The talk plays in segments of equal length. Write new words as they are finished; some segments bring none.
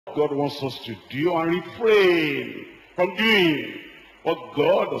God wants us to do and refrain from doing what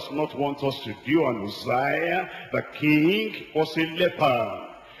God does not want us to do. And Uzziah, the king, was a leper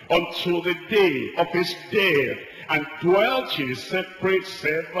until the day of his death, and dwelt in a separate,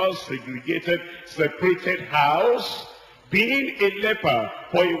 segregated, separated house, being a leper,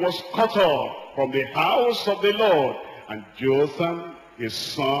 for he was cut off from the house of the Lord. And Jotham, his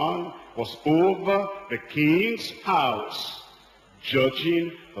son, was over the king's house,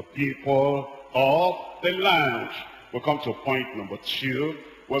 judging the people of the land. We'll come to point number 2.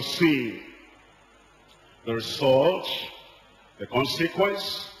 We'll see the result, the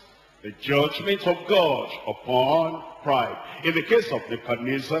consequence, the judgment of God upon pride. In the case of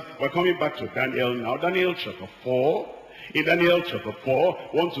Nebuchadnezzar, we're coming back to Daniel now. Daniel chapter 4. In Daniel chapter 4,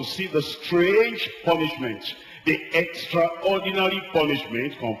 we want to see the strange punishment, the extraordinary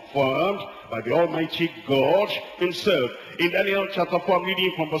punishment confirmed by the Almighty God himself. In Daniel chapter 4,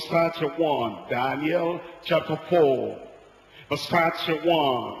 reading from verse 31. Daniel chapter 4, verse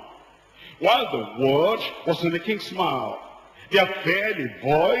 31. While the word was in the king's mouth, there fell a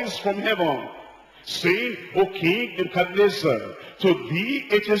voice from heaven, saying, O King Nebuchadnezzar, to thee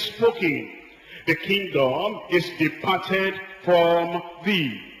it is spoken, the kingdom is departed from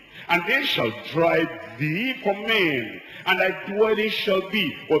thee, and they shall drive thee from men, and thy dwelling shall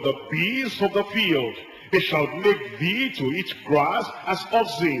be with the beasts of the field. They shall make thee to eat grass as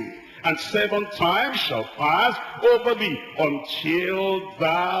oxen, and 7 times shall pass over thee, until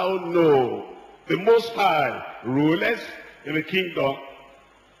thou know the Most High ruleth in the kingdom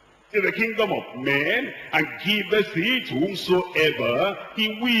of men, and giveth it to whomsoever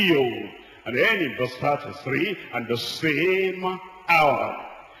he will. And then in verse 33, and the same hour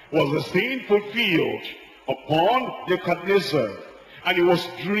was the saying fulfilled upon Nebuchadnezzar, and he was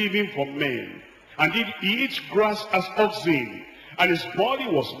driven from men, and did eat grass as oxen, and his body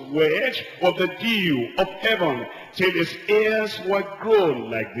was wet with the dew of heaven, till his ears were grown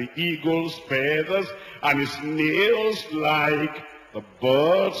like the eagle's feathers, and his nails like the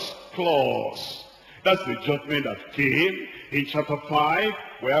bird's claws. That's the judgment that came in chapter 5.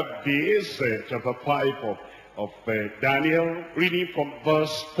 We have this, chapter 5 of Daniel, reading from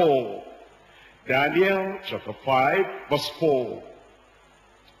verse 4. Daniel chapter 5, verse 4.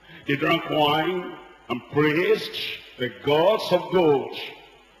 They drank wine and praised the gods of gold,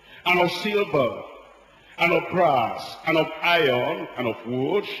 and of silver, and of brass, and of iron, and of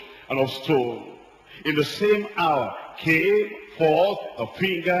wood, and of stone. In the same hour came forth the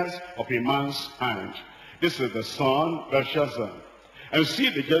fingers of a man's hand. This is the son Belshazzar. And see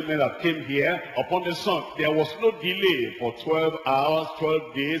the judgment that came here upon the son. There was no delay for 12 hours,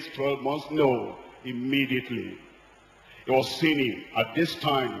 12 days, 12 months. No, immediately. He was sinning at this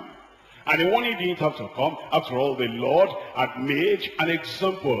time. And the warning didn't have to come. After all, the Lord had made an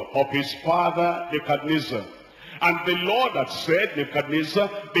example of his father Nebuchadnezzar. And the Lord had said, Nebuchadnezzar,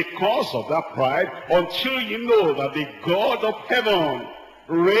 because of that pride, until you know that the God of heaven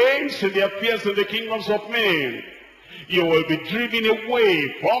reigns in the affairs of the kingdoms of men, you will be driven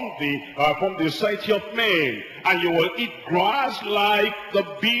away from the society of men, and you will eat grass like the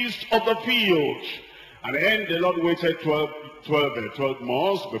beasts of the field. And then the Lord waited 12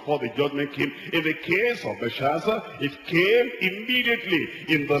 months before the judgment came. In the case of Belshazzar, it came immediately.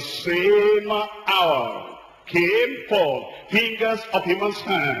 In the same hour came forth fingers of a man's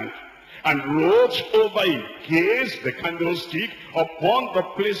hand, and wrote over against the candlestick upon the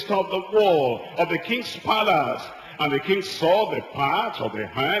plaster of the wall of the king's palace. And the king saw the part of the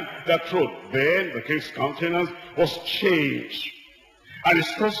hand that wrote. Then the king's countenance was changed, and his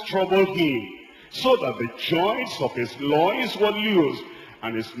stress troubled him, so that the joints of his loins were loose,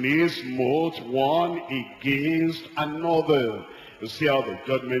 and his knees smote one against another. You see how the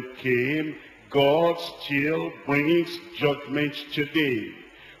judgment came. God still brings judgment today.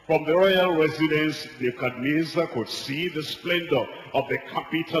 From the royal residence, Nebuchadnezzar could see the splendor of the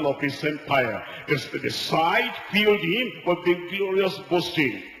capital of his empire. The sight filled him with the glorious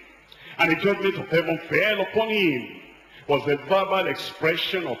boasting. And the judgment of heaven fell upon him. Was the verbal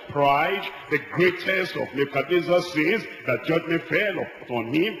expression of pride, the greatest of Nebuchadnezzar's sins, that judgment fell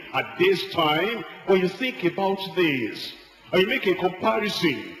upon him at this time. When you think about this, and you make a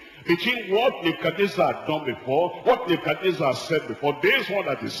comparison between what Nebuchadnezzar had done before, what Nebuchadnezzar said before, this one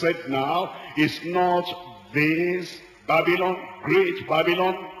that is said now is not this Babylon, great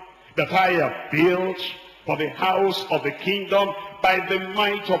Babylon, that I have built for the house of the kingdom by the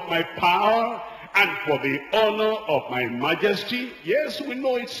might of my power and for the honor of my majesty. Yes, we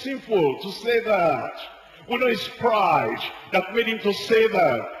know it's sinful to say that. We know it's pride that made him to say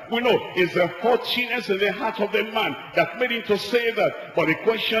that. We know it's the haughtiness in the heart of the man that made him to say that. But the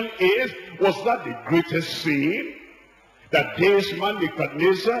question is, was that the greatest sin that this man,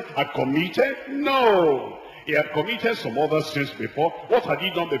 Nebuchadnezzar, had committed? No. He had committed some other sins before. What had he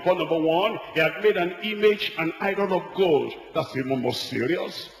done before? Number one, he had made an image, an idol of gold. That's even more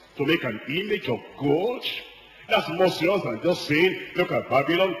serious. To make an image of gold, that's more serious than just saying, look at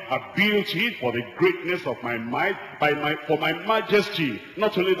Babylon, I built it for the greatness of my might, for my majesty.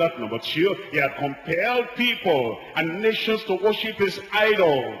 Not only that, number two, he had compelled people and nations to worship his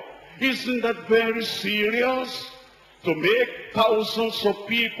idol. Isn't that very serious? To make thousands of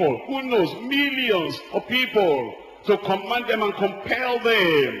people, who knows, millions of people, to command them and compel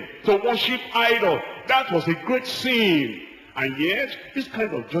them to worship idol. That was a great sin. And yet, this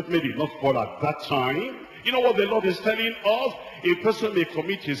kind of judgment did not fall at that time. You know what the Lord is telling us? A person may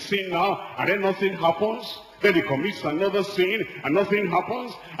commit a sin now, and then nothing happens. Then he commits another sin, and nothing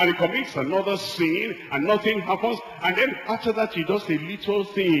happens. And he commits another sin, and nothing happens. And then after that, he does a little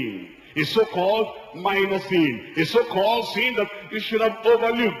thing. A so-called minor sin. A so-called sin that you should have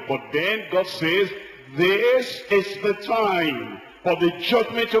overlooked. But then God says, this is the time for the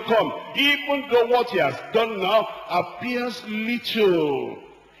judgment to come. Even though what he has done now appears little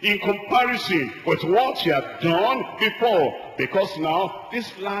in comparison with what he had done before. Because now,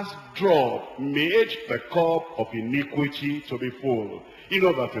 this last drop made the cup of iniquity to be full. You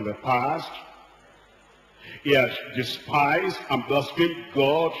know that in the past, he had despised and blasphemed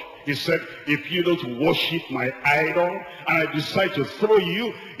God. He said, if you don't worship my idol, and I decide to throw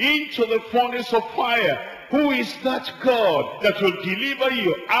you into the furnace of fire, who is that God that will deliver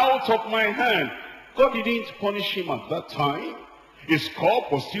you out of my hand? God didn't punish him at that time. His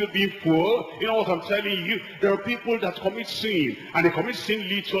cup was still being full. You know what I'm telling you? There are people that commit sin, and they commit sin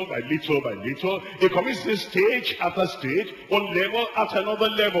little by little by little. They commit sin stage after stage, one level after another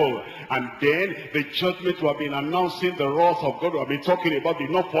level. And then the judgment we have been announcing, the wrath of God we have been talking about, did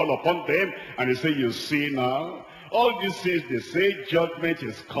not fall upon them. And they say, you see now, all these things they say, judgment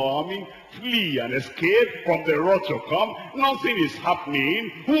is coming, flee and escape from the wrath to come. Nothing is happening.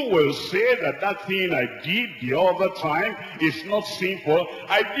 Who will say that that thing I did the other time is not sinful?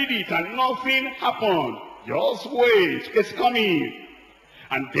 I did it and nothing happened. Just wait, it's coming.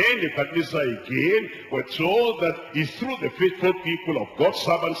 And then Nebuchadnezzar again, we're told that he threw the faithful people of God,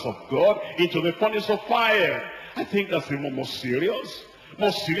 servants of God, into the furnace of fire. I think that's even more serious.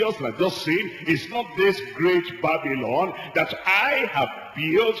 More serious than just saying, it's not this great Babylon that I have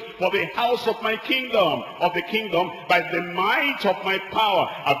built for the house of my kingdom, by the might of my power.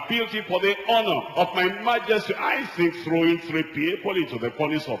 I built it for the honor of my majesty. I think throwing 3 people into the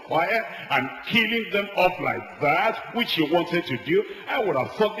furnace of fire and killing them off like that, which you wanted to do, I would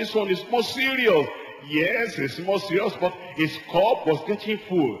have thought this one is more serious. Yes, it's more serious, but his cup was getting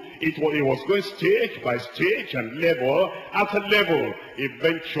full. It was going stage by stage and level after level.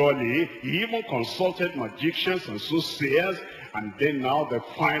 Eventually, he even consulted magicians and soothsayers, and then now the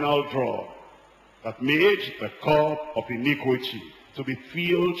final draw that made the cup of iniquity to be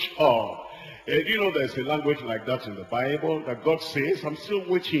filled up. You know there's a language like that in the Bible, that God says, I'm still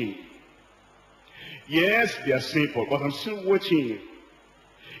waiting. Yes, they are sinful, but I'm still waiting.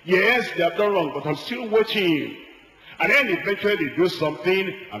 Yes, they have done wrong, but I'm still waiting. And then eventually they do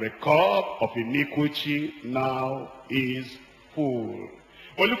something, and the cup of iniquity now is full.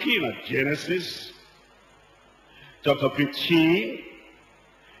 We're looking at Genesis chapter 15.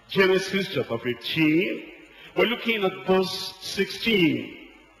 Genesis chapter 15. We're looking at verse 16.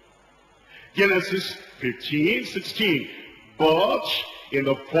 Genesis 15, 16. But in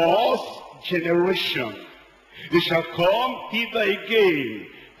the 4th generation they shall come hither again,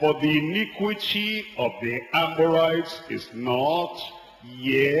 for the iniquity of the Amorites is not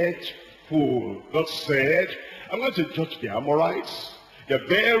yet full. God said, I'm going to judge the Amorites. They're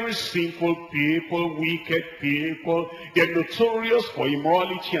very sinful people, wicked people. They're notorious for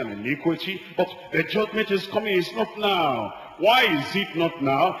immorality and iniquity. But the judgment is coming. It's not now. Why is it not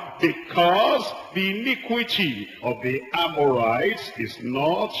now? Because the iniquity of the Amorites is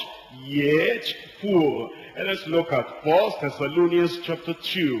not yet full. And let's look at 1 Thessalonians chapter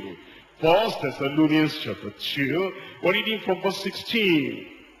 2. 1 Thessalonians chapter 2. We're reading from verse 16.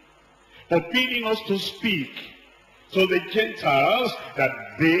 Forbidding us to speak to the Gentiles that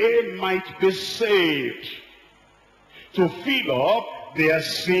they might be saved, to fill up their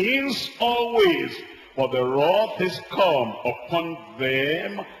sins always, for the wrath is come upon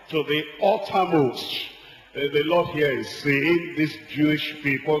them to the uttermost. The Lord here is saying, these Jewish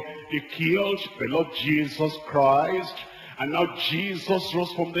people, they killed the Lord Jesus Christ, And now Jesus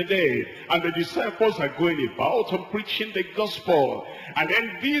rose from the dead, and the disciples are going about and preaching the gospel. And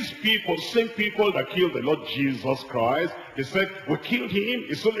then these people, same people that killed the Lord Jesus Christ, they said, we killed him,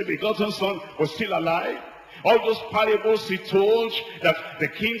 his only begotten son was still alive. All those parables he told, that the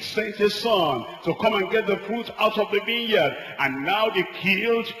king sent his son to come and get the fruit out of the vineyard, and now they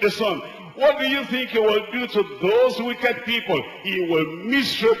killed the son. What do you think he will do to those wicked people? He will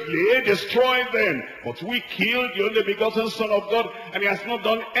miserably destroy them. But we killed the only begotten Son of God, and he has not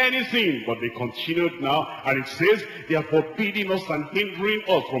done anything. But they continued now, and it says they are forbidding us and hindering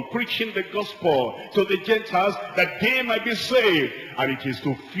us from preaching the gospel to the Gentiles, that they might be saved. And it is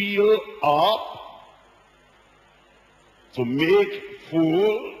to fill up, to make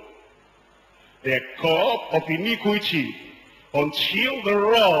full their cup of iniquity, until the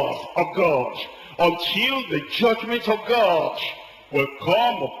wrath of God, until the judgment of God will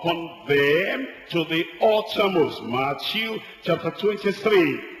come upon them to the uttermost. Matthew chapter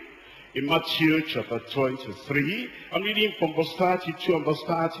 23. In Matthew chapter 23, I'm reading from verse 32 and verse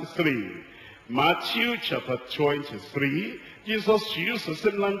 33. Matthew chapter 23, Jesus used the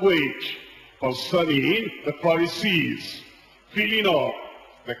same language concerning the Pharisees, filling up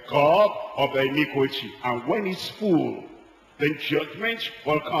the cup of the iniquity. And when it's full, then judgment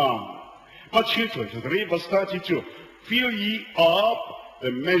will come. Matthew 23 verse 32. Fill ye up the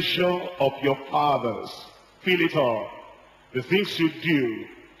measure of your fathers. Fill it up. The things you do.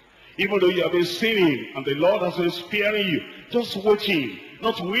 Even though you have been sinning and the Lord has been sparing you, just waiting,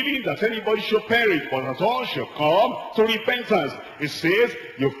 not willing that anybody should perish, but that all shall come to repentance. It says,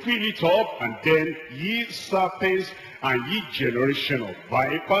 you fill it up, and then ye serpents and ye generation of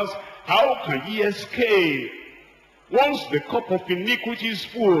vipers, how can ye escape? Once the cup of iniquity is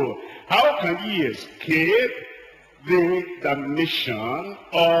full, how can ye escape the damnation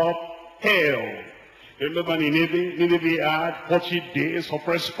of hell? Remember, Nineveh had 40 days of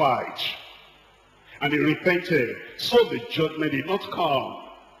respite, and they repented, so the judgment did not come.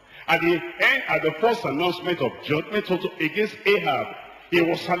 At the end, at the first announcement of judgment against Ahab, he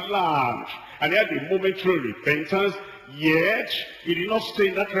was alarmed, and he had a momentary repentance. Yet, he did not stay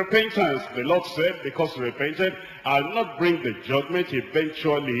in that repentance. The Lord said, because he repented, I'll not bring the judgment.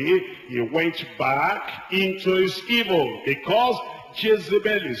 Eventually, he went back into his evil, because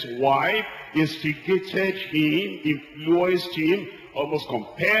Jezebel, his wife, instigated him, influenced him, almost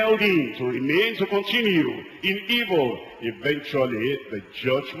compelled him to remain, to continue in evil. Eventually, the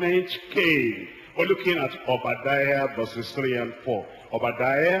judgment came. We're looking at Obadiah verses 3 and 4.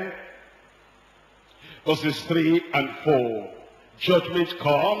 Obadiah verses 3 and 4. Judgment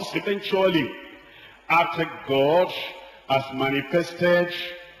comes eventually, after God has manifested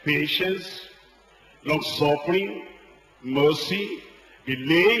patience, long-suffering, mercy,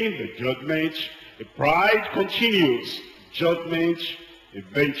 delaying the judgment. The pride continues. Judgment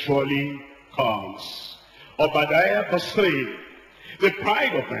eventually comes. Obadiah verse 3. The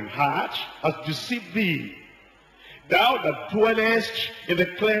pride of thine heart has deceived thee, thou that dwellest in the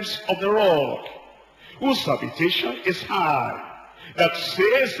clefts of the rock, whose habitation is high, that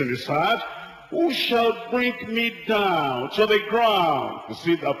says in his heart, who shall bring me down to the ground? You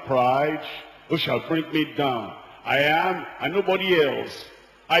see that pride? Who shall bring me down? I am, and nobody else.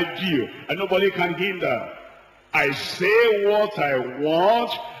 I do, and nobody can hinder. I say what I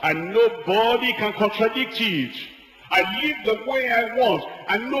want, and nobody can contradict it. I live the way I want,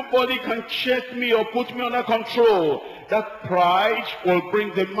 and nobody can check me or put me under control. That pride will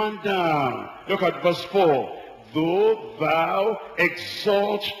bring the man down. Look at verse 4. Though thou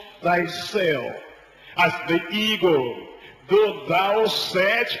exalt thyself as the eagle, though thou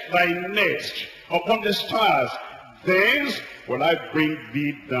set thy nest upon the stars, thence will I bring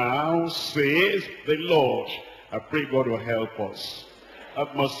thee down, says the Lord. I pray God will help us.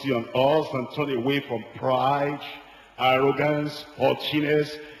 Have mercy on us and turn away from pride, arrogance,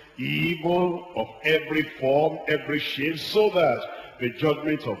 haughtiness, evil of every form, every shape, so that the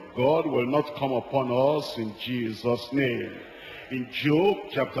judgment of God will not come upon us in Jesus' name. In Job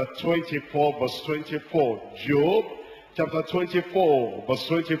chapter 24 verse 24, Job chapter 24 verse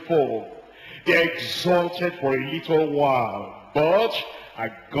 24, they are exalted for a little while, but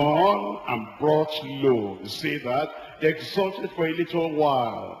are gone and brought low. You see that? They are exalted for a little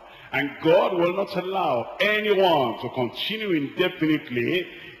while, and God will not allow anyone to continue indefinitely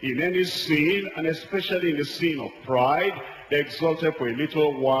in any sin, and especially in the sin of pride. They are exalted for a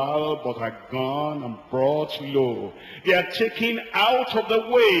little while, but are gone and brought low. They are taken out of the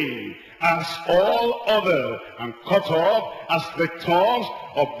way as all other, and cut off as the tops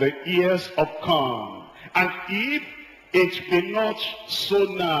of the ears of corn. And if it be not so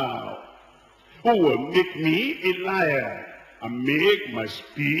now, who will make me a liar, and make my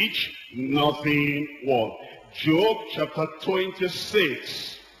speech nothing worth. Job chapter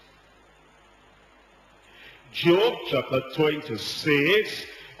 26. Job chapter 26,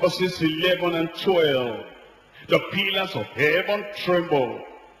 verses 11 and 12. The pillars of heaven trembled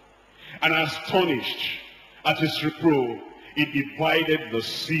and are astonished at his reproof. He divided the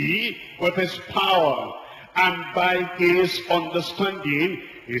sea with his power, and by his understanding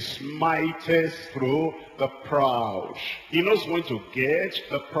he smiteth through the proud. He knows when to get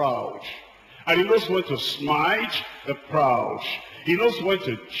the proud, and he knows when to smite the proud. He knows when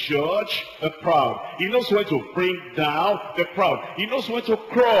to judge the proud. He knows when to bring down the proud. He knows when to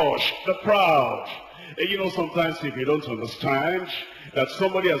crush the proud. And you know, sometimes if you don't understand that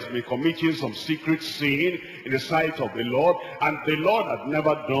somebody has been committing some secret sin in the sight of the Lord, and the Lord had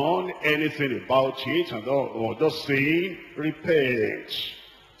never done anything about it, and or just saying, repent,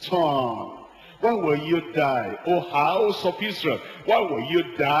 turn. Why will you die, O house of Israel? Why will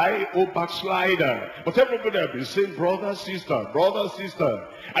you die, O backslider? But everybody has been saying, brother, sister, brother, sister.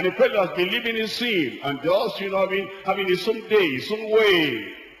 And the fellow has been living in sin, and just, you know, having his own day, his own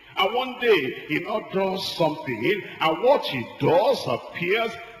way. And one day, he now does something, and what he does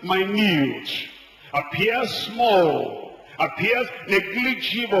appears minute, appears small, appears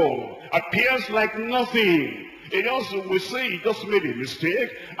negligible, appears like nothing. He just, we say he just made a mistake,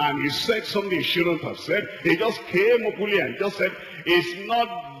 and he said something he shouldn't have said. He just came openly and just said, it's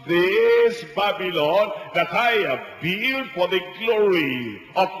not this Babylon that I have built for the glory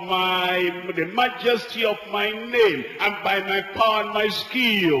of the majesty of my name, and by my power and my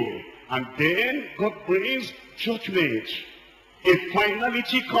skill. And then God brings judgment. A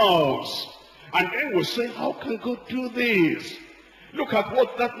finality comes. And then we say, how can God do this? Look at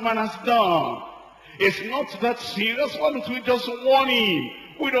what that man has done. It's not that serious. Why don't we just warn him?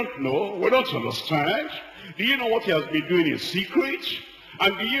 We don't know. We don't understand. Do you know what he has been doing in secret?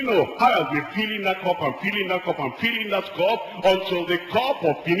 And do you know how he has been filling that cup and filling that cup and filling that cup until the cup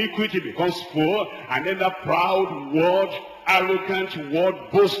of iniquity becomes full, and then that proud word, arrogant word,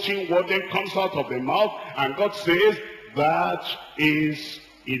 boasting word then comes out of the mouth, and God says, that is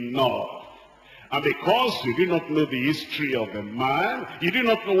enough. And because you do not know the history of the man, you do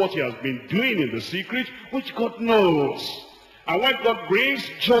not know what he has been doing in the secret, which God knows. And when God brings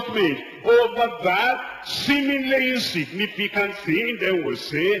judgment over that seemingly insignificant thing, then we'll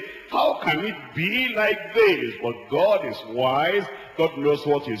say, how can it be like this? But God is wise. God knows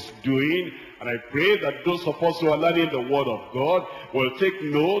what he's doing. And I pray that those of us who are learning the word of God will take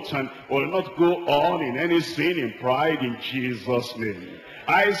note and will not go on in any sin, in pride, in Jesus' name.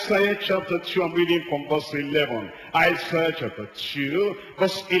 Isaiah chapter 2, I'm reading from verse 11. Isaiah chapter 2,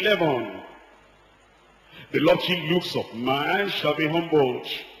 verse 11. The lofty looks of man shall be humbled,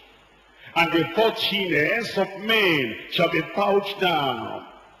 and the haughtiness of men shall be bowed down.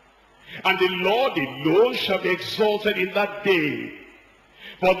 And the Lord alone shall be exalted in that day.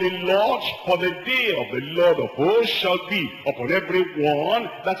 For the day of the Lord of hosts shall be upon every one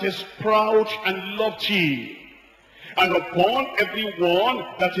that is proud and lofty, and upon every one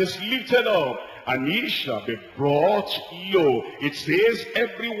that is lifted up, and he shall be brought low. It says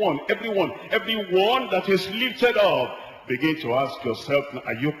everyone that is lifted up. Begin to ask yourself,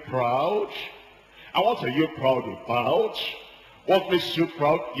 are you proud? And what are you proud about? What makes you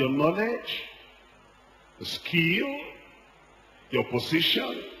proud? Your knowledge, the skill, your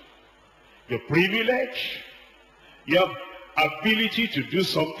position, your privilege, your ability to do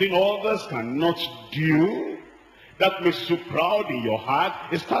something others cannot do. That makes you proud in your heart.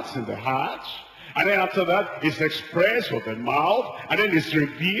 It starts in the heart, and then after that it's expressed with the mouth, and then it's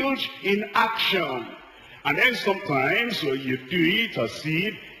revealed in action. And then sometimes you do it as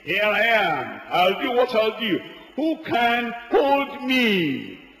if, here I am, I'll do what I'll do. Who can hold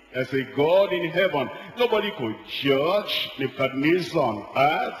me? As a God in heaven. Nobody could judge Nebuchadnezzar on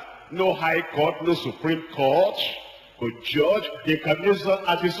earth. No high court, no supreme court could judge Nebuchadnezzar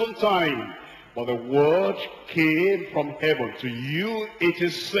at his own time. But the word came from heaven. To you it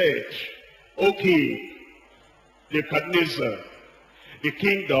is said, okay, Nebuchadnezzar, the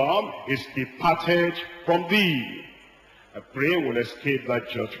kingdom is departed from thee. I pray we'll escape that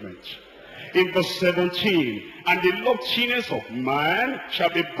judgment. In verse 17, and the loftiness of man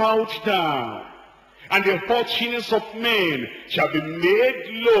shall be bowed down, and the haughtiness of men shall be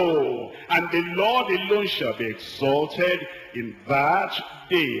made low, and the Lord alone shall be exalted in that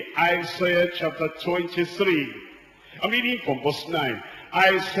day. Isaiah chapter 23. I'm reading from verse 9.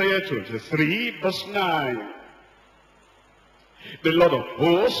 Isaiah 23, verse 9. The Lord of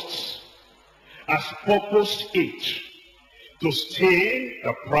hosts has purposed it, to stain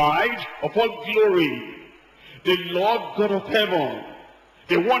the pride of all glory, the Lord God of heaven,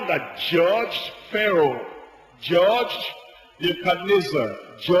 the one that judged Pharaoh, judged Nebuchadnezzar,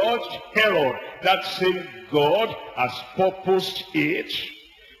 judged Herod, that same God has purposed it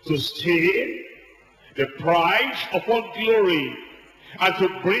to stain the pride of all glory and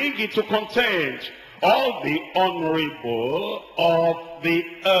to bring into contempt all the honorable of the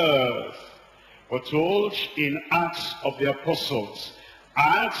earth. We're told in Acts of the Apostles,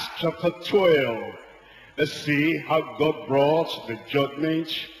 Acts chapter 12. Let's see how God brought the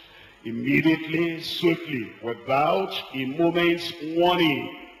judgment immediately, swiftly, without a moment's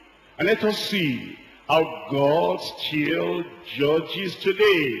warning. And let us see how God still judges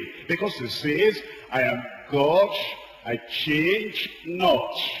today. Because he says, I am God, I change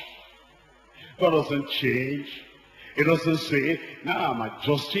not. God doesn't change. He doesn't say, now I'm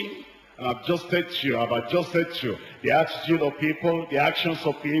adjusting, and I've adjusted you, I've adjusted you. The attitude of people, the actions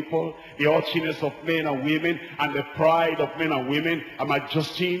of people, the haughtiness of men and women, and the pride of men and women, I'm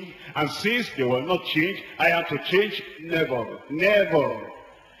adjusting. And since they will not change, I have to change. Never, never.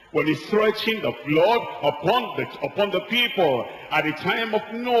 When he threatened the flood upon the people at the time of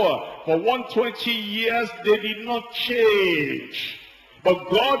Noah, for 120 years they did not change. But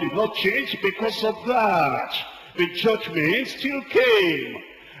God did not change because of that. The judgment still came.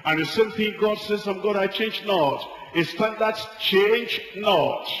 And the same thing God says, I'm God, I change not. His standards change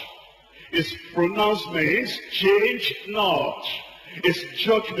not. His pronouncements change not. His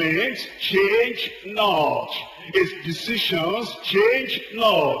judgments change not. His decisions change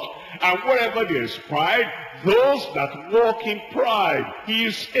not. And wherever there is pride, those that walk in pride, he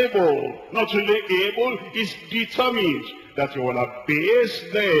is able. Not only able, he's determined that he will abase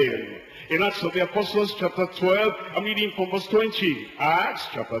them. In Acts of the Apostles chapter 12, I'm reading from verse 20. Acts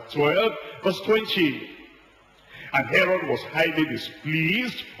chapter 12, verse 20. And Herod was highly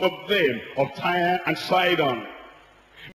displeased with them of Tyre and Sidon,